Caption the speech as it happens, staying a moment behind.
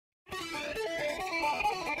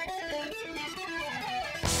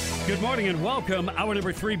Good morning and welcome. Hour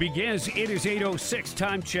number 3 begins. It is 8:06.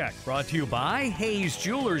 Time check. Brought to you by Hayes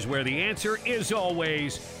Jewelers, where the answer is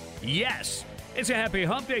always yes. It's a happy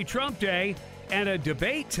hump day, Trump day, and a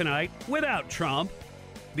debate tonight without Trump.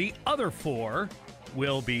 The other 4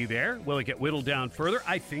 will be there. Will it get whittled down further?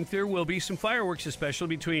 I think there will be some fireworks, especially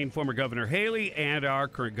between former Governor Haley and our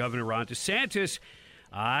current Governor Ron DeSantis.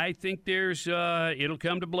 I think it'll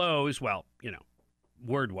come to blows. Well,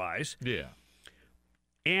 word-wise. Yeah.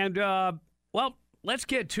 And, let's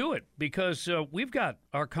get to it because we've got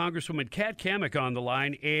our Congresswoman Kat Cammack on the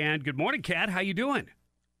line. And good morning, Kat. How you doing?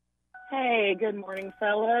 Hey, good morning,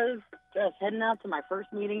 fellas. Just heading out to my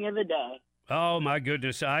first meeting of the day. Oh, my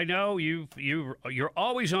goodness. I know you're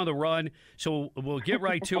always on the run, so we'll get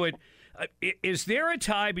right to it. Is there a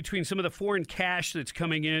tie between some of the foreign cash that's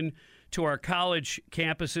coming in to our college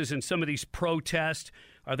campuses and some of these protests?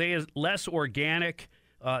 Are they less organic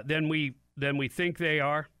than we think they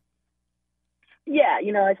are? Yeah,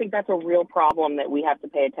 I think that's a real problem that we have to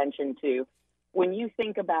pay attention to. When you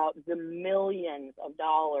think about the millions of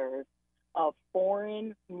dollars of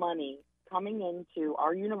foreign money coming into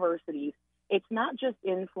our universities, it's not just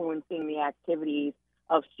influencing the activities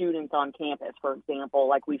of students on campus, for example,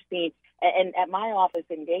 like we've seen. And at my office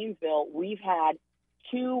in Gainesville, we've had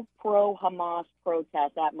 2 pro-Hamas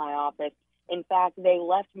protests at my office. In fact, they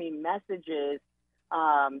left me messages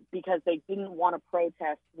because they didn't want to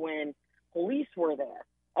protest when police were there.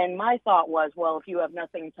 And my thought was, well, if you have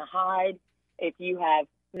nothing to hide, if you have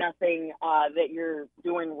nothing that you're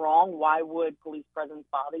doing wrong, why would police presence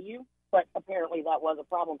bother you? But apparently that was a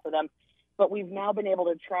problem for them. But we've now been able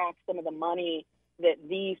to track some of the money that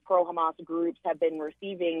these pro-Hamas groups have been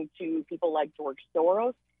receiving to people like George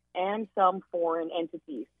Soros and some foreign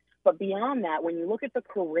entities. But beyond that, when you look at the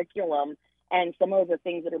curriculum and some of the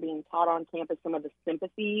things that are being taught on campus, some of the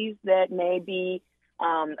sympathies that may be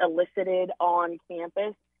elicited on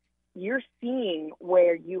campus, you're seeing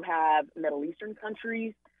where you have Middle Eastern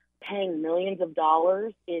countries paying millions of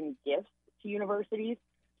dollars in gifts to universities.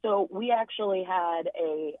 So we actually had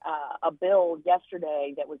a bill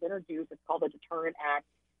yesterday that was introduced. It's called the Deterrent Act,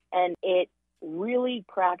 and it really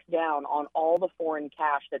cracks down on all the foreign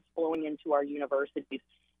cash that's flowing into our universities.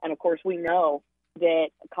 And, of course, we know that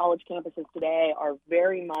college campuses today are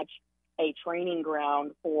very much a training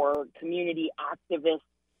ground for community activists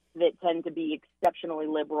that tend to be exceptionally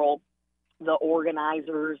liberal, the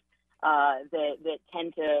organizers that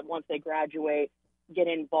tend to, once they graduate, get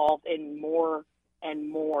involved in more and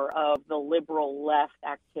more of the liberal left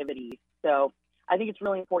activities. So I think it's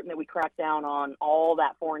really important that we crack down on all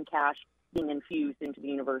that foreign cash being infused into the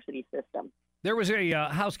university system. There was a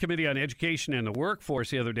House Committee on Education and the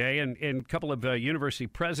Workforce the other day, and a couple of university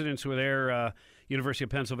presidents were there, University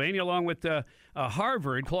of Pennsylvania, along with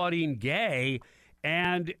Harvard, Claudine Gay.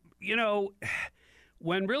 And,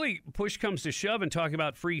 when really push comes to shove and talking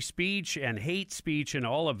about free speech and hate speech and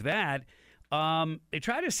all of that, they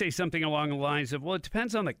try to say something along the lines of, well, it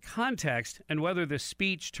depends on the context and whether the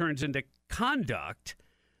speech turns into conduct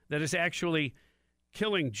that is actually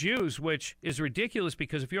killing Jews, which is ridiculous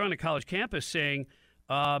because if you're on a college campus saying,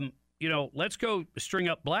 let's go string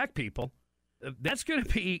up black people, that's going to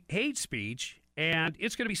be hate speech and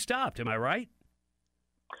it's going to be stopped. Am I right?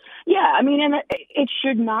 Yeah, I mean, and it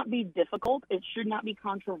should not be difficult. It should not be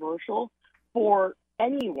controversial for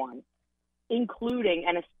anyone, including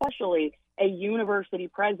and especially a university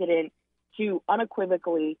president, to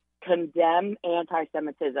unequivocally condemn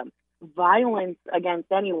anti-Semitism. Violence against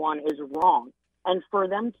anyone is wrong. And for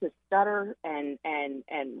them to stutter and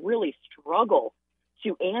really struggle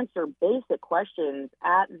to answer basic questions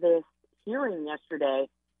at this hearing yesterday,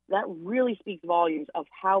 that really speaks volumes of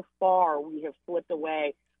how far we have slipped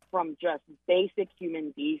away from just basic human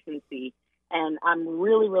decency. And I'm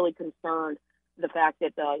really, really concerned the fact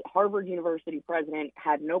that the Harvard University president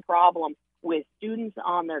had no problem with students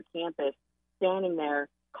on their campus standing there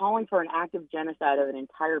calling for an act of genocide of an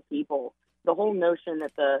entire people. The whole notion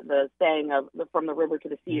that the saying of from the river to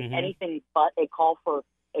the sea is anything but a call for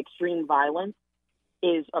extreme violence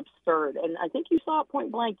is absurd. And I think you saw it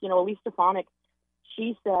point blank. Elise Stefanik,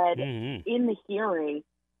 she said in the hearing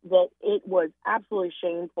that it was absolutely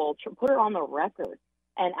shameful to put her on the record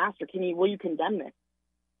and asked her, will you condemn this?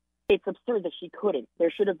 It's absurd that she couldn't. There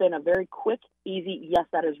should have been a very quick, easy, yes,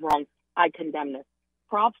 that is wrong, I condemn this.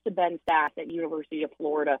 Props to Ben Sass at University of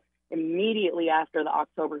Florida. Immediately after the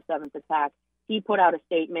October 7th attack, he put out a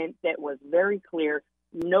statement that was very clear,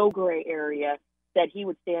 no gray area, that he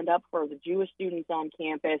would stand up for the Jewish students on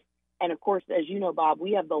campus. And of course, as you know, Bob,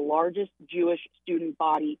 we have the largest Jewish student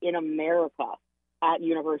body in America. at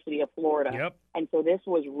University of Florida. Yep. And so this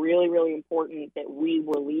was really, really important that we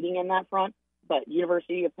were leading in that front. But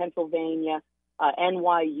University of Pennsylvania,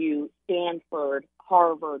 NYU, Stanford,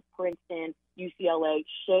 Harvard, Princeton, UCLA,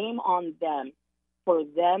 shame on them for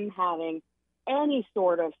them having any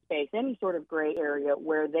sort of space, any sort of gray area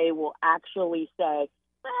where they will actually say,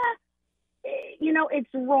 it's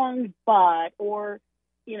wrong, but, or,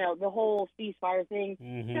 the whole ceasefire thing,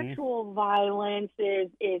 sexual violence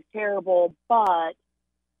is terrible, but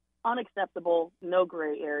unacceptable, no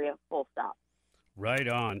gray area, full stop. Right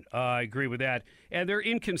on. I agree with that. And they're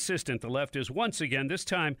inconsistent, the left is. Once again, this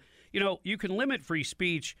time, you can limit free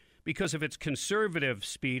speech because if it's conservative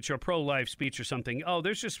speech or pro-life speech or something,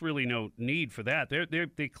 there's just really no need for that.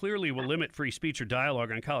 They clearly will limit free speech or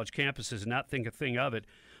dialogue on college campuses and not think a thing of it.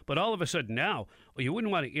 But all of a sudden now, you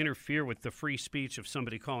wouldn't want to interfere with the free speech of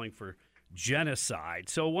somebody calling for genocide.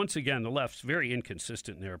 So once again, the left's very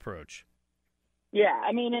inconsistent in their approach. Yeah,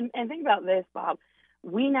 and think about this, Bob.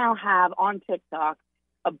 We now have on TikTok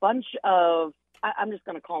a bunch of, I'm just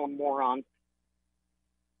going to call them morons,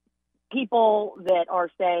 people that are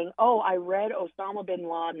saying, I read Osama bin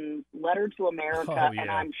Laden's letter to America and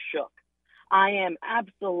I'm shook. I am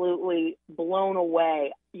absolutely blown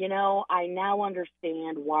away. I now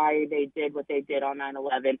understand why they did what they did on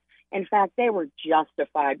 9/11. In fact, they were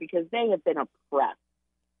justified because they have been oppressed.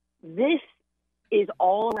 This is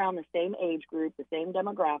all around the same age group, the same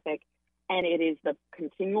demographic, and it is the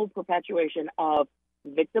continual perpetuation of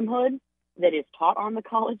victimhood that is taught on the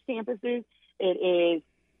college campuses. It is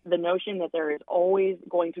the notion that there is always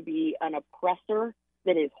going to be an oppressor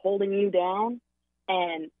that is holding you down.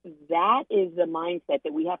 And that is the mindset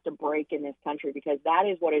that we have to break in this country, because that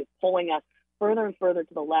is what is pulling us further and further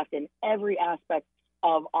to the left in every aspect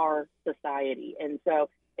of our society. And so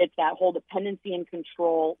it's that whole dependency and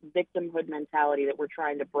control, victimhood mentality that we're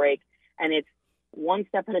trying to break. And it's one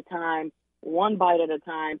step at a time, one bite at a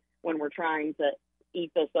time, when we're trying to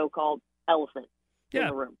eat the so-called elephant in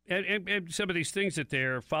the room. And some of these things that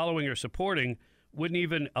they're following or supporting wouldn't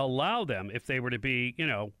even allow them, if they were to be,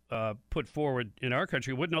 put forward in our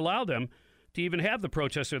country, wouldn't allow them to even have the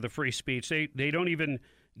protest or the free speech. They don't even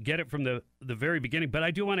get it from the very beginning. But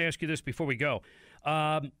I do want to ask you this before we go.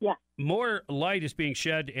 More light is being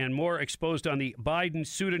shed and more exposed on the Biden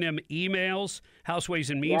pseudonym emails. House Ways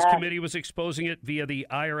and Means Committee was exposing it via the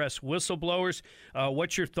IRS whistleblowers.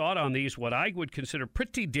 What's your thought on these, what I would consider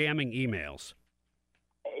pretty damning emails?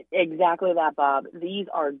 Exactly that, Bob. These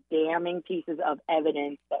are damning pieces of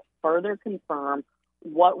evidence that further confirm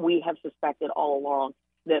what we have suspected all along,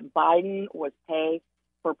 that Biden was pay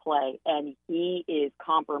for play and he is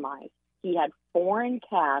compromised. He had foreign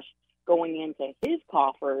cash going into his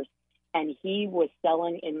coffers and he was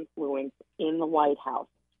selling influence in the White House.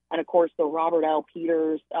 And of course, the Robert L.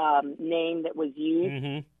 Peters name that was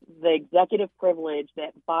used, the executive privilege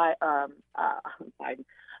that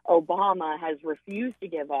Obama has refused to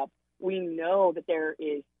give up. We know that there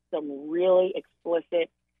is some really explicit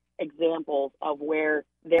examples of where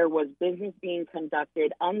there was business being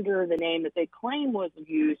conducted under the name that they claim was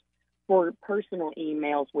used for personal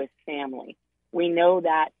emails with family. We know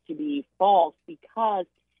that to be false because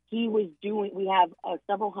we have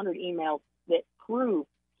several hundred emails that prove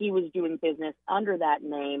he was doing business under that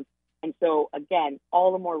name. And so, again,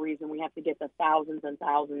 all the more reason we have to get the thousands and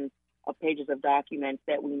thousands of pages of documents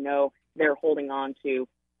that we know they're holding on to.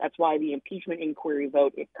 That's why the impeachment inquiry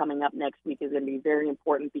vote is coming up next week is going to be very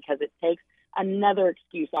important, because it takes another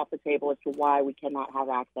excuse off the table as to why we cannot have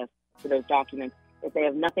access to those documents. If they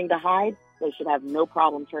have nothing to hide, they should have no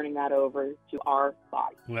problem turning that over to our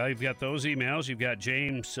body. Well, you've got those emails. You've got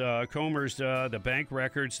James Comer's, the bank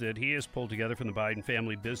records that he has pulled together from the Biden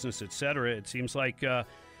family business, et cetera. It seems like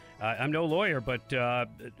I'm no lawyer, but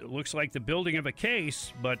it looks like the building of a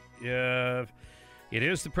case, but it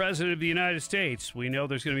is the President of the United States. We know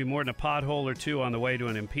there's going to be more than a pothole or two on the way to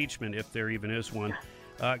an impeachment, if there even is one.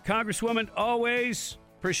 Congresswoman, always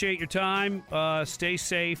appreciate your time. Stay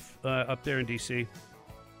safe up there in D.C.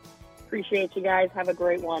 Appreciate you guys. Have a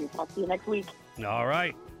great one. Talk to you next week. All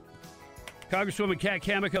right. Congresswoman Kat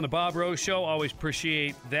Cammack on the Bob Rose Show. Always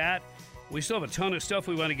appreciate that. We still have a ton of stuff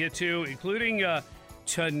we want to get to, including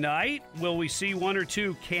tonight. Will we see one or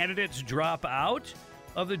two candidates drop out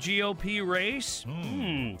of the GOP race?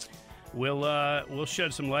 We'll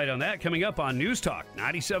shed some light on that coming up on News Talk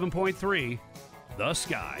 97.3, The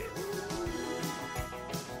Sky.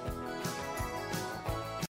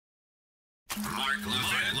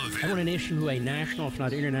 I want to issue a national, if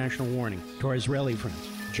not international, warning to our Israeli friends.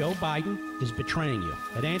 Joe Biden is betraying you,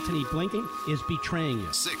 and Antony Blinken is betraying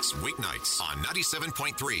you. 6 weeknights on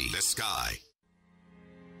 97.3 The Sky.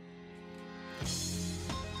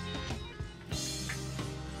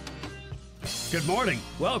 Good morning.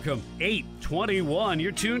 Welcome. 8:21.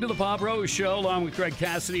 You're tuned to the Bob Rose Show along with Greg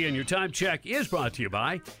Cassidy, and your time check is brought to you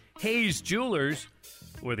by Hayes Jewelers,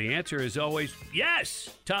 where the answer is always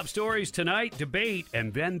yes. Top stories tonight, debate,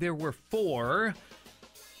 and then there were 4,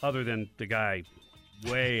 other than the guy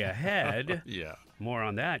way ahead. Yeah. More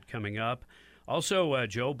on that coming up. Also,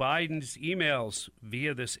 Joe Biden's emails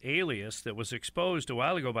via this alias that was exposed a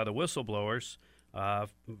while ago by the whistleblowers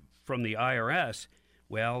from the IRS.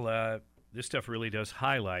 Well, this stuff really does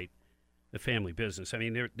highlight the family business. I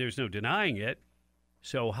mean, there's no denying it.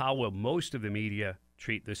 So how will most of the media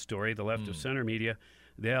treat this story, the left of center media?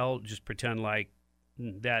 They'll just pretend like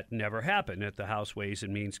that never happened, that the House Ways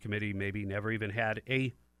and Means Committee maybe never even had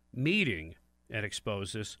a meeting and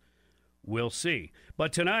expose this. We'll see.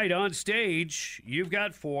 But tonight on stage, you've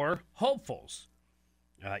got 4 hopefuls.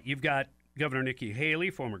 You've got Governor Nikki Haley,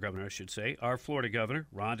 former governor, I should say, our Florida governor,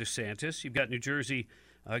 Ron DeSantis. You've got New Jersey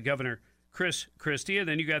Governor Chris Christie, and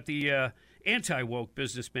then you got the anti-woke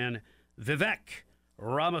businessman Vivek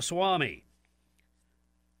Ramaswamy.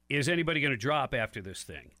 Is anybody going to drop after this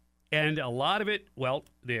thing? And a lot of it, well,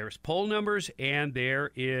 there's poll numbers and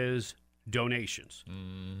there is donations.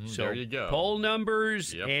 So there you go. Poll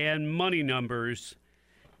numbers and money numbers.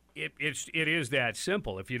 It is that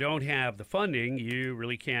simple. If you don't have the funding, you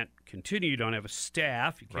really can't continue. You don't have a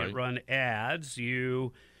staff. You can't run ads.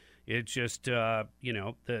 It's just, the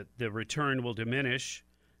return will diminish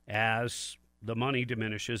as the money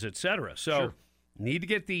diminishes, et cetera. So need to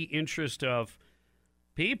get the interest of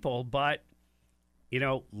people, but,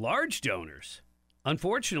 large donors,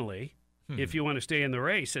 unfortunately, if you want to stay in the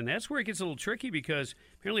race. And that's where it gets a little tricky because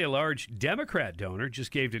apparently a large Democrat donor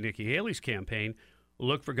just gave to Nikki Haley's campaign.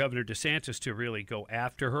 Look for Governor DeSantis to really go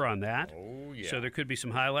after her on that. Oh, yeah. So there could be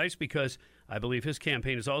some highlights because I believe his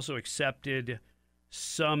campaign has also accepted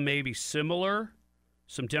some maybe similar,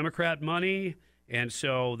 some Democrat money, and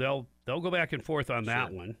so they'll go back and forth on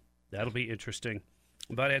that one. That'll be interesting.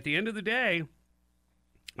 But at the end of the day,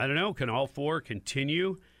 I don't know, can all 4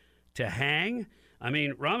 continue to hang? I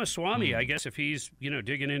mean, Ramaswamy, I guess if he's,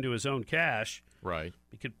 digging into his own cash,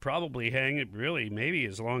 he could probably hang it really maybe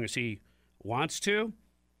as long as he wants to.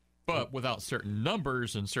 But without certain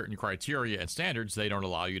numbers and certain criteria and standards, they don't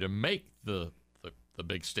allow you to make the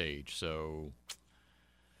big stage. So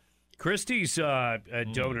Christie's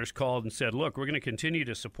donors called and said, look, we're going to continue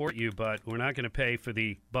to support you, but we're not going to pay for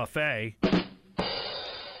the buffet.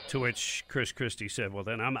 To which Chris Christie said, well,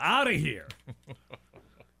 then I'm out of here.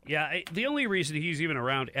 The only reason he's even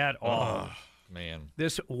around at all,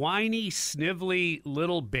 this whiny, snivelly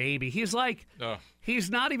little baby, he's like, he's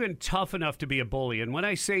not even tough enough to be a bully. And when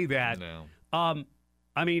I say that,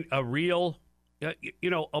 I mean, a real,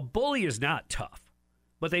 a bully is not tough,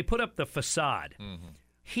 but they put up the facade.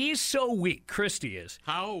 He's so weak, Christie is.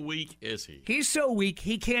 How weak is he? He's so weak,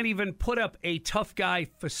 he can't even put up a tough guy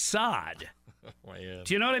facade.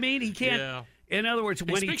 Do you know what I mean? He can't. Yeah. In other words,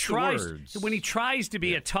 when he tries to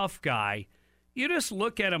be a tough guy, you just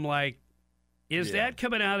look at him like, is that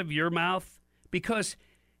coming out of your mouth? Because,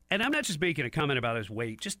 and I'm not just making a comment about his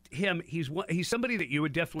weight, just him. He's somebody that you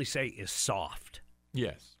would definitely say is soft.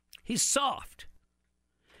 Yes, he's soft.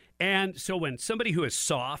 And so when somebody who is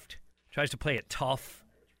soft tries to play it tough,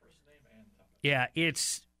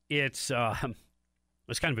 it's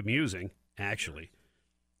kind of amusing, actually.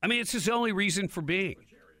 I mean, it's his only reason for being.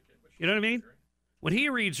 You know what I mean? When he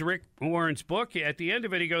reads Rick Warren's book, at the end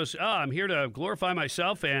of it, he goes, I'm here to glorify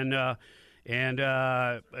myself and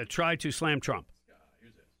try to slam Trump.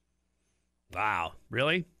 Wow.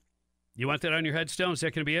 Really? You want that on your headstone? Is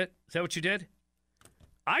that going to be it? Is that what you did?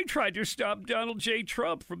 I tried to stop Donald J.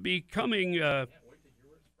 Trump from becoming a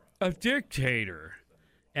dictator.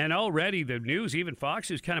 And already the news, even Fox,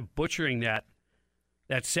 is kind of butchering that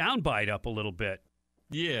soundbite up a little bit.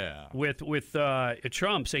 Yeah. With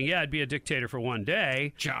Trump saying, I'd be a dictator for one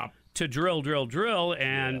day. Chop. To drill,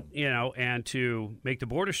 and, and to make the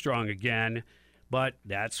border strong again. But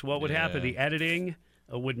that's what would happen. The editing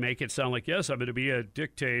would make it sound like, yes, I'm going to be a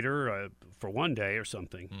dictator for one day or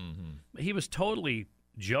something. He was totally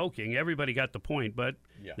joking. Everybody got the point. But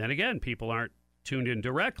then again, people aren't tuned in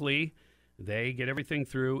directly. They get everything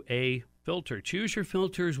through a filter. Choose your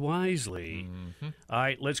filters wisely. All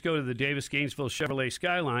right, let's go to the Davis-Gainesville Chevrolet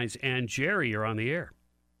Skylines. And Jerry, you're on the air.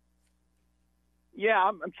 Yeah,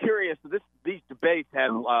 I'm curious. These debates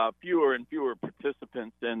have fewer and fewer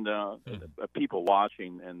participants and people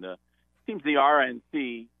watching. And it seems the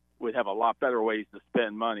RNC would have a lot better ways to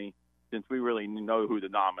spend money since we really know who the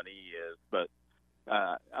nominee is. But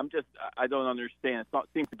I don't understand. It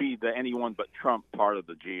seems to be the anyone but Trump part of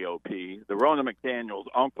the GOP. The Ronna McDaniel's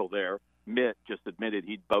uncle there, Mitt, just admitted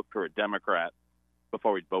he'd vote for a Democrat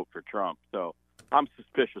before he'd vote for Trump. So I'm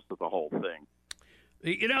suspicious of the whole thing.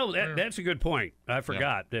 You know, that's a good point. I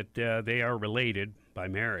forgot that they are related by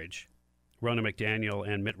marriage, Ronna McDaniel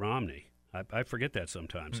and Mitt Romney. I forget that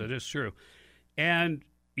sometimes. That is true. And,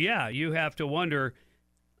 yeah, you have to wonder.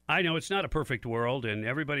 I know it's not a perfect world, and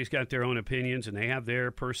everybody's got their own opinions, and they have their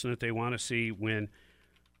person that they want to see win.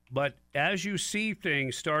 But as you see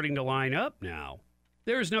things starting to line up now,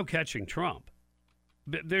 there's no catching Trump.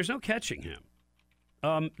 There's no catching him.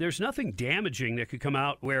 There's nothing damaging that could come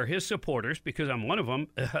out where his supporters, because I'm one of them,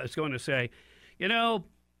 is going to say, you know,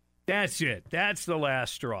 that's it. That's the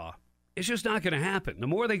last straw. It's just not going to happen. The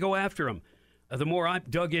more they go after him, the more I'm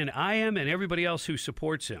dug in I am and everybody else who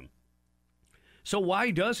supports him. So why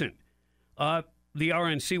doesn't the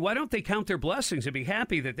RNC, why don't they count their blessings and be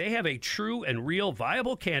happy that they have a true and real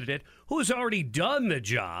viable candidate who's already done the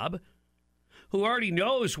job, who already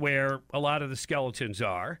knows where a lot of the skeletons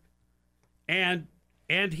are, and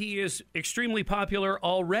he is extremely popular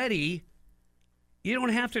already. You don't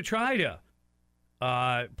have to try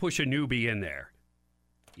to push a newbie in there.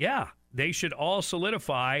 Yeah, they should all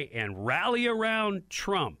solidify and rally around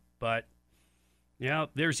Trump, but yeah,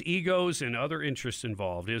 there's egos and other interests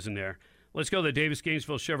involved, isn't there? Let's go to the Davis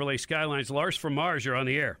Gainesville Chevrolet Skylines. Lars from Mars, you're on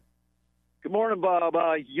the air. Good morning, Bob.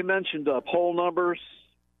 You mentioned poll numbers.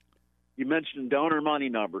 You mentioned donor money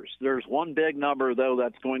numbers. There's one big number, though,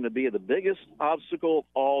 that's going to be the biggest obstacle of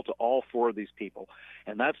all to all four of these people,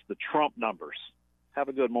 and that's the Trump numbers. Have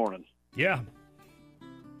a good morning. Yeah.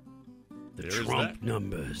 The There's Trump that.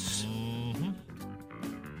 numbers. Mm-hmm.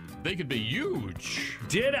 They could be huge.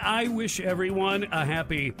 Did I wish everyone a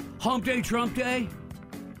happy Hump Day, Trump Day?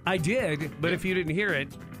 I did, but if you didn't hear it,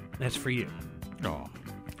 that's for you. Oh.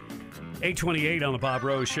 8:28 on the Bob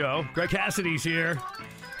Rose Show. Greg Cassidy's here.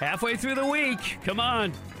 Halfway through the week. Come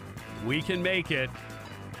on. We can make it.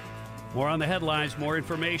 More on the headlines, more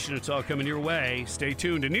information. It's all coming your way. Stay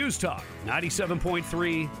tuned to News Talk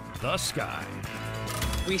 97.3 The Sky.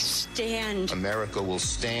 We stand. America will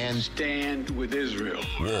stand with Israel.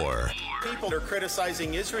 war. People are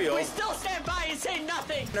criticizing Israel. We still stand by and say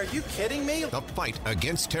nothing. Are you kidding me? The fight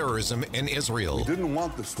against terrorism in Israel. Didn't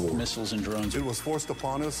want this war. Missiles and drones. It was forced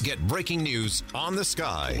upon us. Get breaking news on The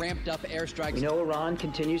Sky. Ramped up airstrikes. We know Iran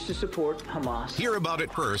continues to support Hamas. Hear about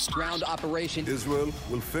it first. Ground operation. Israel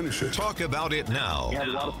will finish it. Talk about it now. We have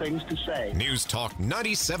a lot of things to say. News Talk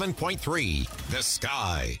 97.3 The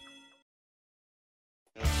Sky.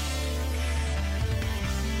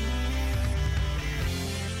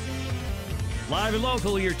 Live and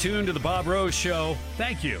local, you're tuned to the Bob Rose Show.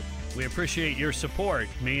 Thank you. We appreciate your support,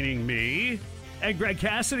 meaning me and Greg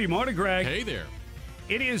Cassidy. Morning, Greg. Hey there.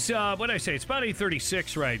 It is, what did I say? It's about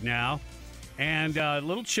 8:36 right now, and a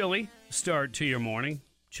little chilly start to your morning.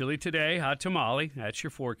 Chilly today, hot tamale. That's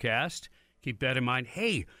your forecast. Keep that in mind.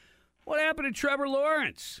 Hey, what happened to Trevor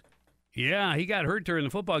Lawrence? Yeah, he got hurt during the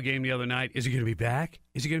football game the other night. Is he going to be back?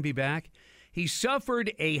 Is he going to be back? He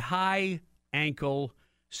suffered a high ankle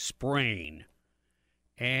sprain.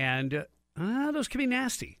 And those can be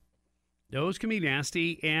nasty. Those can be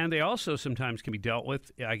nasty, and they also sometimes can be dealt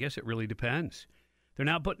with. I guess it really depends. They're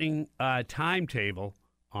not putting a timetable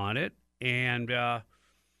on it, and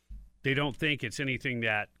they don't think it's anything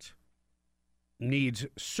that needs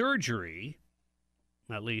surgery,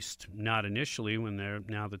 at least not initially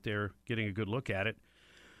now that they're getting a good look at it.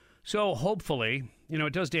 So hopefully,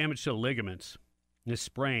 it does damage to the ligaments, this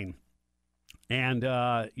sprain. And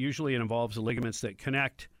usually it involves the ligaments that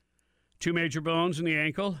connect two major bones in the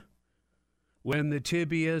ankle. When the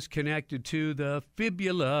tibia is connected to the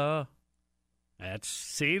fibula.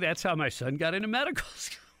 That's how my son got into medical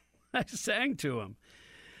school. I sang to him.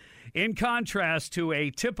 In contrast to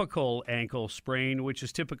a typical ankle sprain, which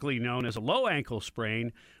is typically known as a low ankle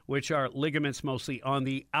sprain, which are ligaments mostly on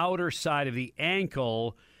the outer side of the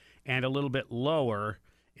ankle and a little bit lower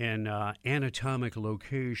in anatomic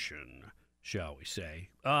location, shall we say.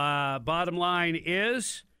 Bottom line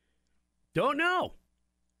is, don't know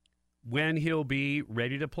when he'll be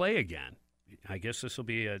ready to play again. I guess this will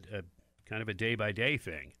be a kind of a day-by-day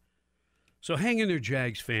thing. So hang in there,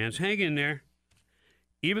 Jags fans. Hang in there.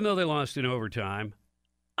 Even though they lost in overtime,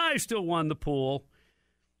 I still won the pool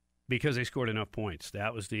because they scored enough points.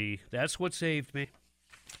 That's what saved me,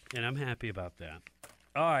 and I'm happy about that.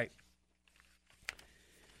 All right.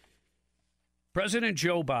 President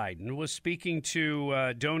Joe Biden was speaking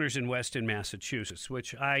to donors in Weston, Massachusetts,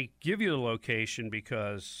 which I give you the location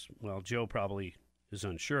because, well, Joe probably is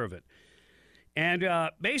unsure of it. And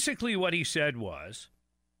basically what he said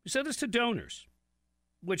this to donors,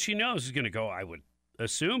 which he knows is going to go, I would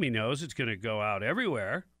assume he knows it's going to go out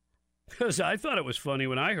everywhere, because I thought it was funny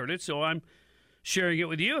when I heard it, so I'm sharing it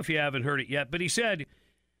with you if you haven't heard it yet. But he said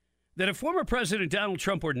that if former President Donald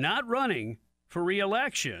Trump were not running for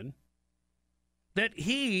re-election, that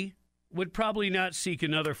he would probably not seek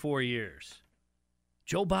another 4 years.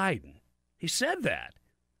 Joe Biden, he said that.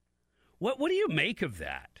 What do you make of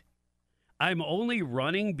that? I'm only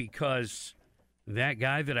running because that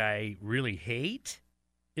guy that I really hate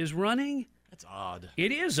is running? That's odd.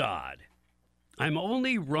 It is odd. I'm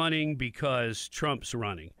only running because Trump's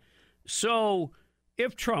running. So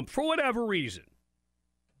if Trump, for whatever reason,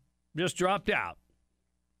 just dropped out,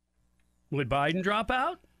 would Biden drop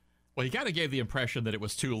out? Well, he kind of gave the impression that it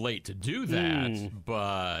was too late to do that,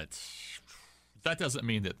 but that doesn't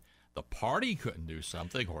mean that the party couldn't do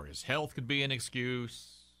something or his health could be an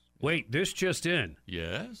excuse. Wait, this just in.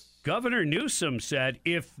 Yes? Governor Newsom said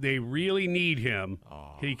if they really need him,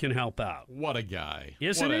 he can help out. What a guy.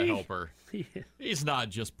 Isn't what he? a helper. He's not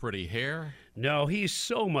just pretty hair. No, he's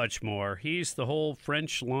so much more. He's the whole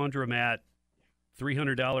French laundromat,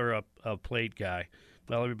 $300 a plate guy,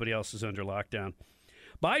 while everybody else is under lockdown.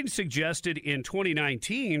 Biden suggested in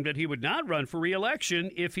 2019 that he would not run for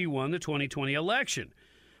re-election if he won the 2020 election.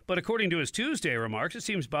 But according to his Tuesday remarks, it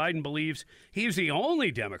seems Biden believes he's the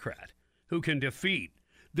only Democrat who can defeat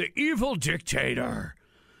the evil dictator,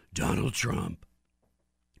 Donald Trump,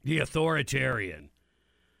 the authoritarian.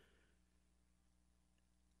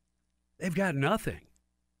 They've got nothing.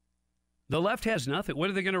 The left has nothing. What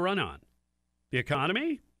are they going to run on? The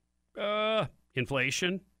economy?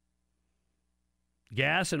 Inflation?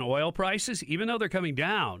 Gas and oil prices? Even though they're coming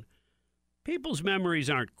down, people's memories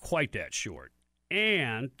aren't quite that short.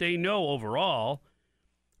 And they know overall,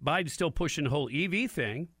 Biden's still pushing the whole EV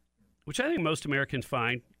thing, which I think most Americans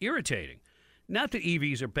find irritating. Not that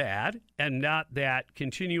EVs are bad, and not that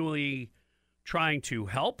continually trying to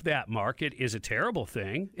help that market is a terrible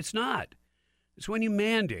thing. It's not. It's when you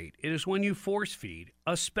mandate. It is when you force feed,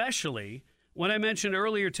 especially when I mentioned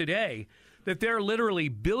earlier today that there are literally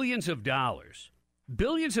billions of dollars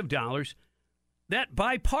that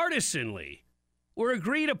bipartisanly were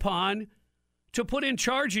agreed upon to put in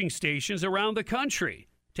charging stations around the country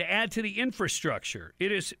to add to the infrastructure.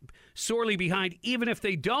 It is sorely behind, even if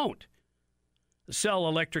they don't sell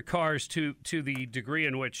electric cars to the degree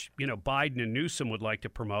in which, Biden and Newsom would like to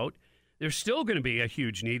promote. There's still going to be a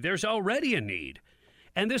huge need. There's already a need.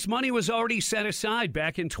 And this money was already set aside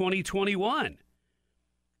back in 2021.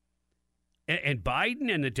 And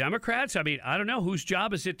Biden and the Democrats, I don't know, whose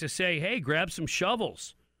job is it to say, hey, grab some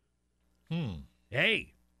shovels?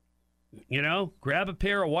 Hey, grab a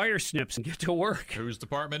pair of wire snips and get to work. Whose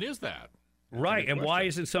department is that? Right, and why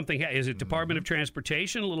isn't something? Is it Department of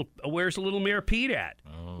Transportation? Where's Little Mayor Pete at?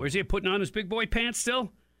 Where's he putting on his big boy pants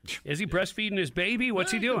still? Is he breastfeeding his baby?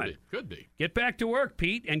 What's he doing? Could be. Get back to work,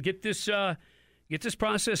 Pete, and get this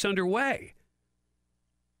process underway.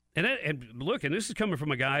 And look, and this is coming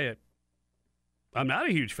from a guy that I'm not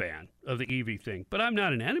a huge fan of the EV thing, but I'm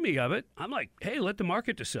not an enemy of it. I'm like, hey, let the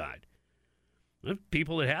market decide.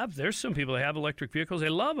 There's some people that have electric vehicles. They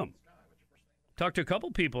love them. Talked to a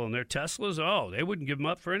couple people and their Teslas. They wouldn't give them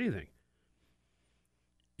up for anything.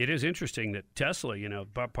 It is interesting that Tesla,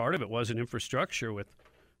 part of it was an infrastructure with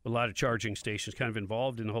a lot of charging stations kind of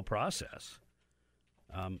involved in the whole process.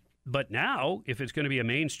 But now, if it's going to be a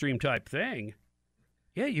mainstream type thing,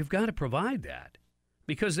 you've got to provide that.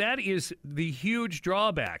 Because that is the huge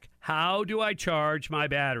drawback. How do I charge my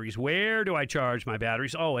batteries? Where do I charge my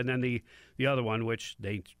batteries? And then the other one, which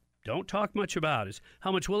they don't talk much about, is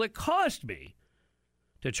how much will it cost me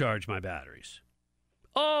to charge my batteries?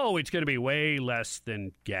 It's going to be way less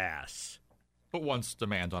than gas. But once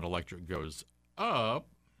demand on electric goes up...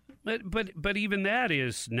 But even that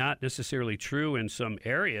is not necessarily true in some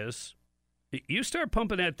areas. You start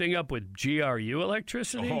pumping that thing up with GRU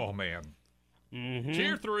electricity. Oh, man. Mm-hmm.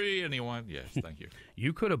 Tier 3, anyone? Yes, thank you.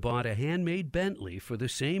 You could have bought a handmade Bentley for the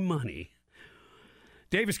same money.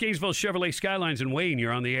 Davis Gainesville Chevrolet Skylines and Wayne,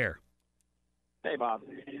 you're on the air. Hey, Bob.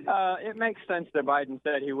 It makes sense that Biden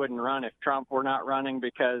said he wouldn't run if Trump were not running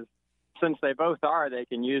because since they both are, they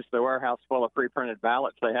can use the warehouse full of pre-printed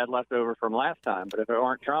ballots they had left over from last time. But if it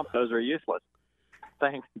weren't Trump, those are useless.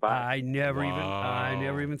 Thanks. Bye. I never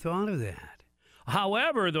even thought of that.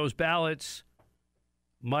 However, those ballots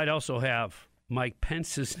might also have Mike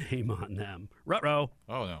Pence's name on them. Ruh-roh.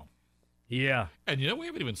 Oh, no. Yeah. And we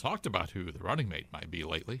haven't even talked about who the running mate might be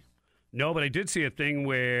lately. No, but I did see a thing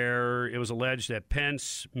where it was alleged that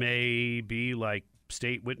Pence may be like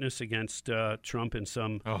state witness against Trump in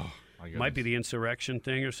some Might be the insurrection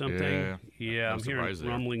thing or something. Yeah, No I'm hearing surprise there.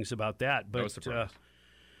 rumblings about that. But No surprise.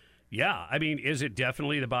 yeah, I mean, is it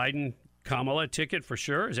definitely the Biden-Kamala ticket for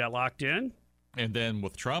sure? Is that locked in? And then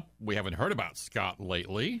with Trump, we haven't heard about Scott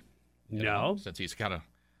lately. No. Since he's kind of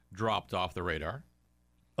dropped off the radar.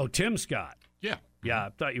 Oh, Tim Scott. Yeah. Yeah, I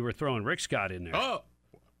thought you were throwing Rick Scott in there. Oh,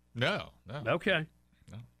 no. Okay.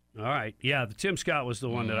 No. All right. Yeah, the Tim Scott was the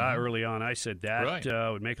one that early on I said that Right.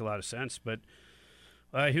 would make a lot of sense, but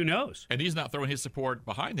who knows? And he's not throwing his support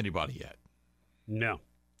behind anybody yet. No.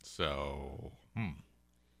 So,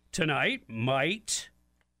 Tonight might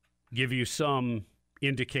give you some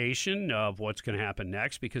indication of what's going to happen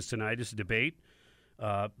next, because tonight is a debate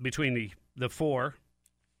between the four.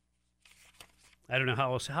 I don't know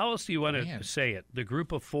how else do you want to say it? The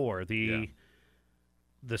group of four, the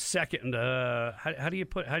second. How do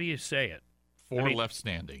you say it? Four left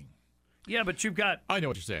standing. Yeah, but you've got. I know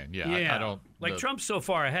what you're saying. Yeah, Yeah, I don't like Trump's so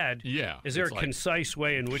far ahead. Yeah, is there a it's like- concise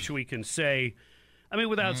way in which we can say? I mean,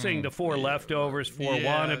 without saying the four leftovers, four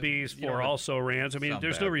wannabes, four also rans. I mean, sound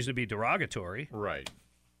there's no bad. reason to be derogatory. Right.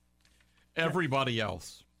 Everybody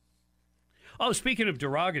else. Oh, speaking of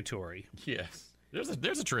derogatory, Yes. There's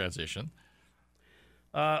a transition.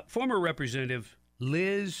 former Representative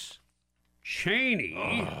Liz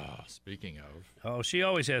Cheney. Speaking of. Oh, she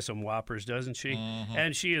always has some whoppers, doesn't she?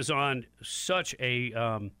 And she is on such a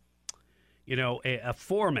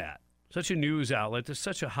format, such a news outlet. There's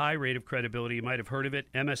such a high rate of credibility. You might have heard of it,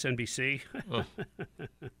 MSNBC.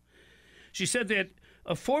 She said that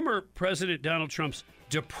former President Donald Trump's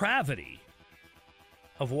depravity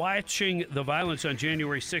of watching the violence on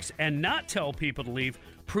January 6th and not tell people to leave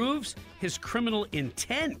proves his criminal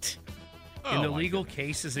intent in the legal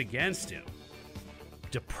cases against him.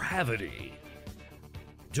 Depravity.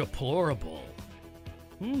 Deplorable.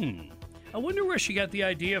 I wonder where she got the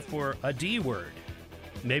idea for a D word.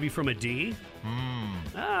 Maybe from a D?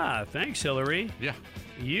 Thanks, Hillary. Yeah.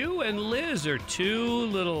 You and Liz are two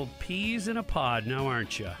little peas in a pod now,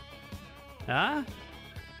 aren't you? Huh?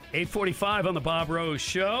 8:45 on the Bob Rose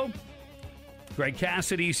Show. Greg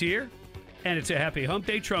Cassidy's here, and it's a happy hump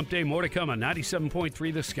day, Trump day. More to come on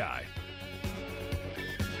 97.3 The Sky.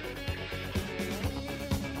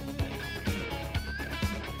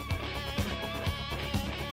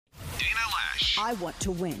 I want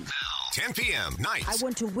to win. 10 p.m. nights. I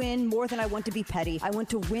want to win more than I want to be petty. I want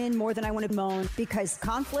to win more than I want to moan, because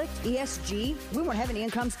conflict, ESG, we won't have any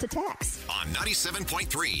incomes to tax. On 97.3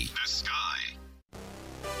 The Sky.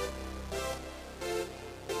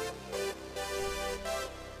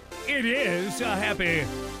 It is a happy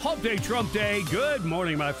hump day, Trump day. Good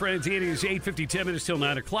morning, my friends. It is 8:50, 10 minutes till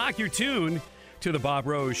 9 o'clock. You're tuned to the Bob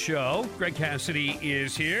Rose Show. Greg Cassidy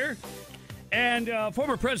is here. And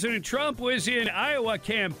former President Trump was in Iowa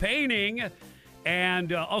campaigning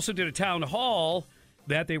and also did a town hall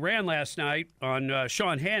that they ran last night on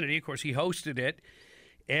Sean Hannity. Of course, he hosted it.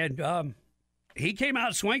 And he came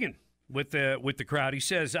out swinging with the crowd. He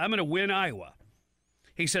says, I'm going to win Iowa.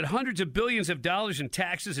 He said, hundreds of billions of dollars in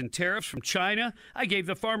taxes and tariffs from China. I gave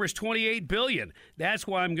the farmers $28 billion. That's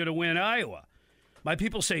why I'm going to win Iowa. My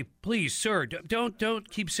people say, please, sir,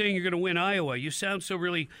 don't keep saying you're going to win Iowa. You sound so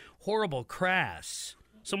really horrible, crass.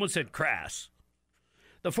 Someone said crass.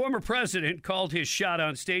 The former president called his shot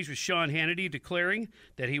on stage with Sean Hannity, declaring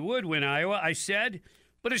that he would win Iowa. I said,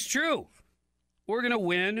 but it's true. We're going to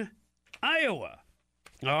win Iowa.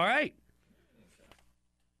 All right.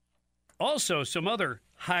 Also, some other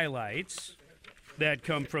highlights that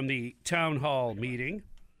come from the town hall meeting,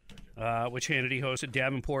 which Hannity hosted,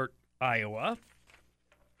 Davenport, Iowa.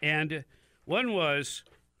 And one was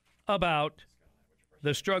about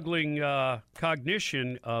the struggling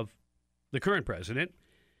cognition of the current president.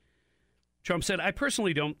 Trump said, I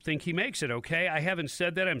personally don't think he makes it, okay? I haven't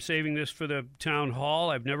said that. I'm saving this for the town hall.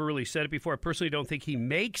 I've never really said it before. I personally don't think he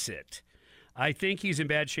makes it. I think he's in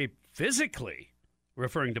bad shape physically,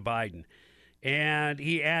 referring to Biden. And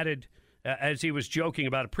he added, as he was joking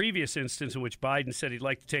about a previous instance in which Biden said he'd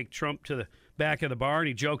like to take Trump to the back of the barn,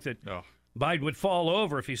 he joked that Biden would fall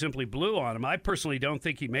over if he simply blew on him. I personally don't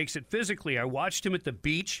think he makes it physically. I watched him at the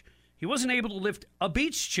beach. He wasn't able to lift a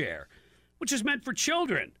beach chair, which is meant for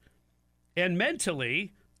children. And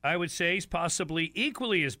mentally, I would say he's possibly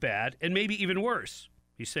equally as bad and maybe even worse,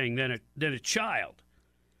 he's saying, than a child.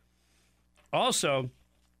 Also,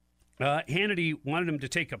 Hannity wanted him to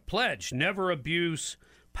take a pledge, never abuse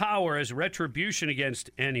power as retribution against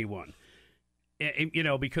anyone.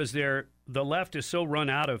 Because the left is so run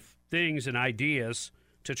out of things and ideas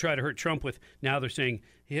to try to hurt Trump with. Now they're saying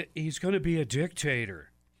he's going to be a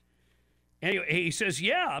dictator. Anyway, he says,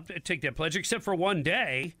 yeah, I'll take that pledge, except for one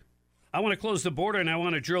day. I want to close the border and I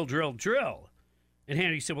want to drill, drill, drill. And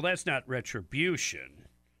Hannity said, well, that's not retribution.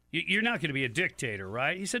 You're not going to be a dictator,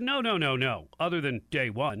 right? He said, no, other than day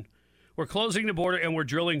one. We're closing the border and we're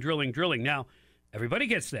drilling, drilling, drilling. Now, everybody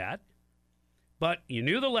gets that. But you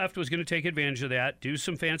knew the left was going to take advantage of that, do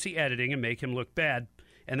some fancy editing and make him look bad.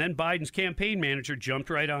 And then Biden's campaign manager jumped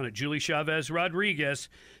right on it. Julie Chavez Rodriguez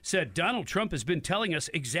said, Donald Trump has been telling us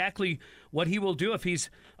exactly what he will do if he's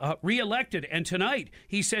reelected. And tonight,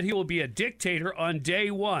 he said he will be a dictator on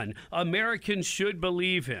day one. Americans should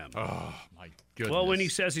believe him. Oh, my goodness. Well, when he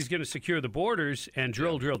says he's going to secure the borders and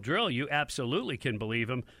drill, drill, drill, you absolutely can believe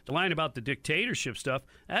him. The line about the dictatorship stuff,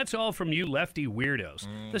 that's all from you lefty weirdos.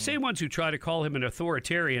 The same ones who try to call him an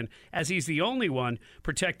authoritarian, as he's the only one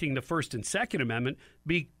protecting the First and Second Amendment,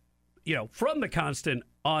 from the constant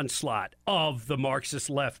onslaught of the Marxist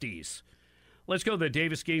lefties. Let's go to the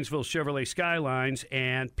Davis-Gainesville Chevrolet Skylines.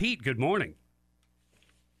 And Pete, good morning.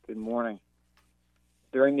 Good morning.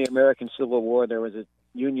 During the American Civil War, there was a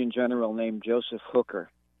Union general named Joseph Hooker.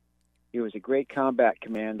 He was a great combat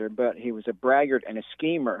commander, but he was a braggart and a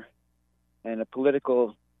schemer and a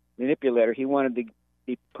political manipulator. He wanted to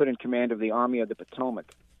be put in command of the Army of the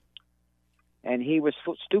Potomac. And he was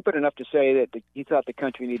stupid enough to say that he thought the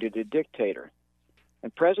country needed a dictator.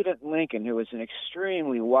 And President Lincoln, who was an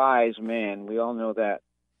extremely wise man, we all know that,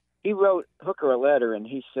 he wrote Hooker a letter, and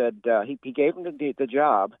he said, he gave him the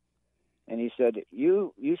job, and he said,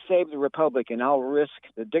 you save the republic, and I'll risk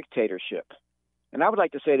the dictatorship. And I would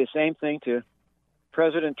like to say the same thing to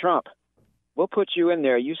President Trump. We'll put you in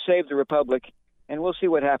there. You save the republic, and we'll see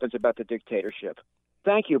what happens about the dictatorship.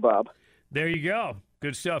 Thank you, Bob. There you go.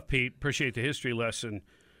 Good stuff, Pete. Appreciate the history lesson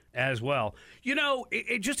as well.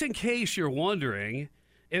 Just in case you're wondering,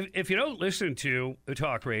 if you don't listen to the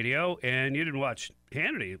talk radio and you didn't watch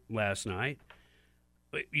Hannity last night,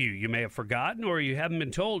 you may have forgotten or you haven't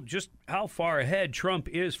been told just how far ahead Trump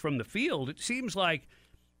is from the field. It seems like,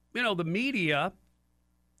 the media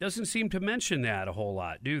doesn't seem to mention that a whole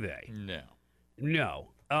lot, do they? No.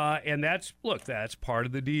 And that's part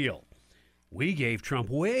of the deal. We gave Trump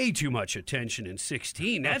way too much attention in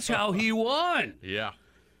 2016. That's how he won. Yeah.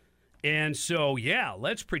 And so,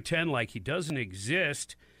 let's pretend like he doesn't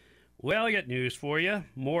exist. Well, I got news for you.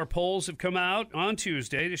 More polls have come out on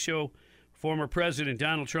Tuesday to show former President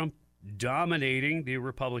Donald Trump dominating the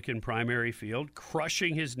Republican primary field,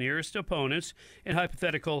 crushing his nearest opponents in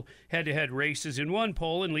hypothetical head-to-head races in one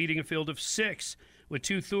poll and leading a field of 6, with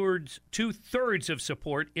two-thirds of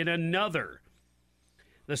support in another.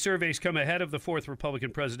 The surveys come ahead of the 4th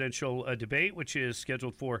Republican presidential debate, which is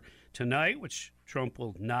scheduled for tonight, which Trump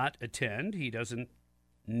will not attend. He doesn't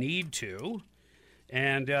need to.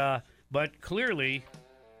 But clearly,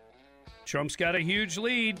 Trump's got a huge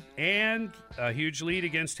lead, and a huge lead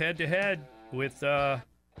against head-to-head with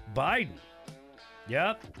Biden.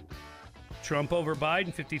 Yep. Trump over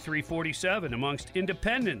Biden, 53-47. Amongst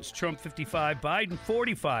independents, Trump 55, Biden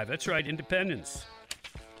 45. That's right, independents.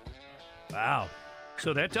 Wow.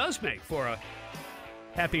 So that does make for a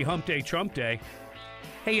happy hump day, Trump day.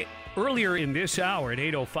 Hey, earlier in this hour at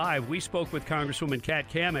 8:05, we spoke with Congresswoman Kat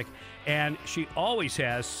Cammack, and she always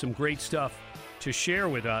has some great stuff to share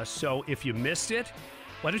with us. So if you missed it,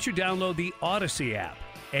 why don't you download the Odyssey app,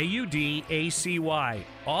 AUDACY,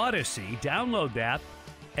 Odyssey. Download that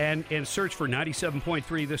and search for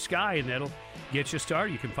 97.3 The Sky, and that'll get you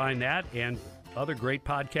started. You can find that and other great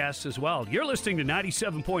podcasts as well. You're listening to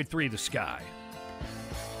 97.3 The Sky.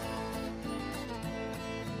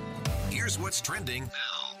 Here's what's trending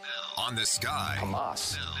on The Sky.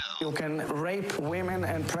 Hamas. You can rape women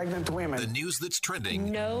and pregnant women. The news that's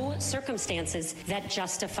trending. No circumstances that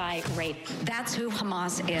justify rape. That's who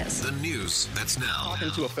Hamas is. The news that's now.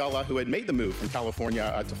 Talking to a fella who had made the move from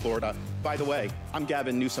California to Florida. By the way, I'm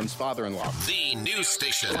Gavin Newsom's father-in-law. The news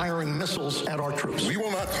station. Firing missiles at our troops. We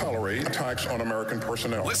will not tolerate attacks on American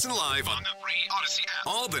personnel. Listen live on the free Odyssey app.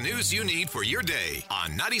 All the news you need for your day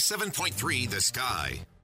on 97.3 The Sky.